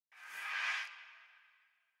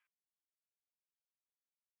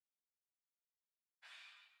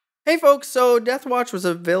Hey folks, so Deathwatch was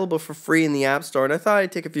available for free in the App Store, and I thought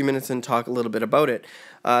I'd take a few minutes and talk a little bit about it.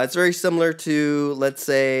 It's very similar to, let's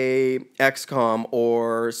say, XCOM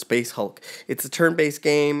or Space Hulk. It's a turn-based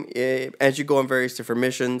game. As you go on various different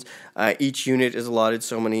missions, each unit is allotted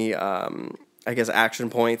so many,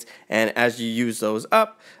 action points, and as you use those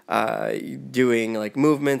up, doing like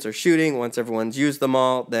movements or shooting, once everyone's used them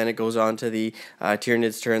all, then it goes on to the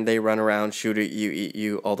Tyranids' turn. They run around, shoot at you, eat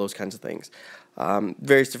you, all those kinds of things.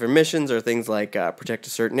 Various different missions are things like protect a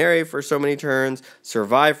certain area for so many turns,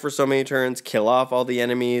 survive for so many turns, kill off all the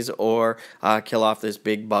enemies, or kill off this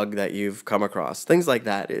big bug that you've come across. Things like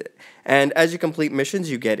that. And as you complete missions,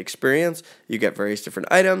 you get experience, you get various different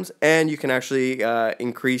items, and you can actually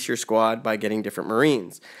increase your squad by getting different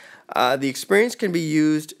Marines. The experience can be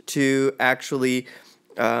used to actually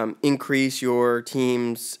increase your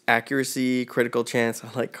team's accuracy, critical chance. I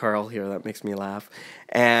like Carl here, that makes me laugh.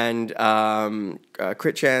 And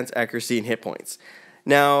crit chance, accuracy, and hit points.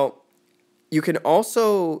 Now, you can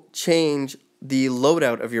also change the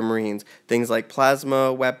loadout of your Marines. Things like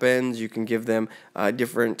plasma weapons, you can give them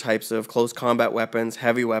different types of close combat weapons,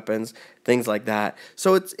 heavy weapons, things like that.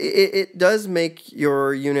 So it does make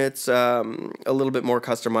your units a little bit more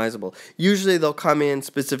customizable. Usually they'll come in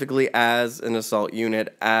specifically as an assault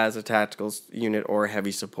unit, as a tactical unit, or a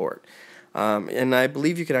heavy support. And I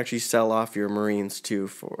believe you can actually sell off your Marines too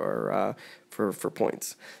for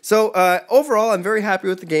points. So overall, I'm very happy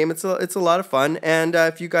with the game. It's a lot of fun, and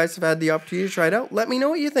if you guys have had the opportunity to try it out, let me know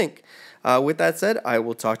what you think. With that said, I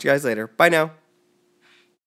will talk to you guys later. Bye now.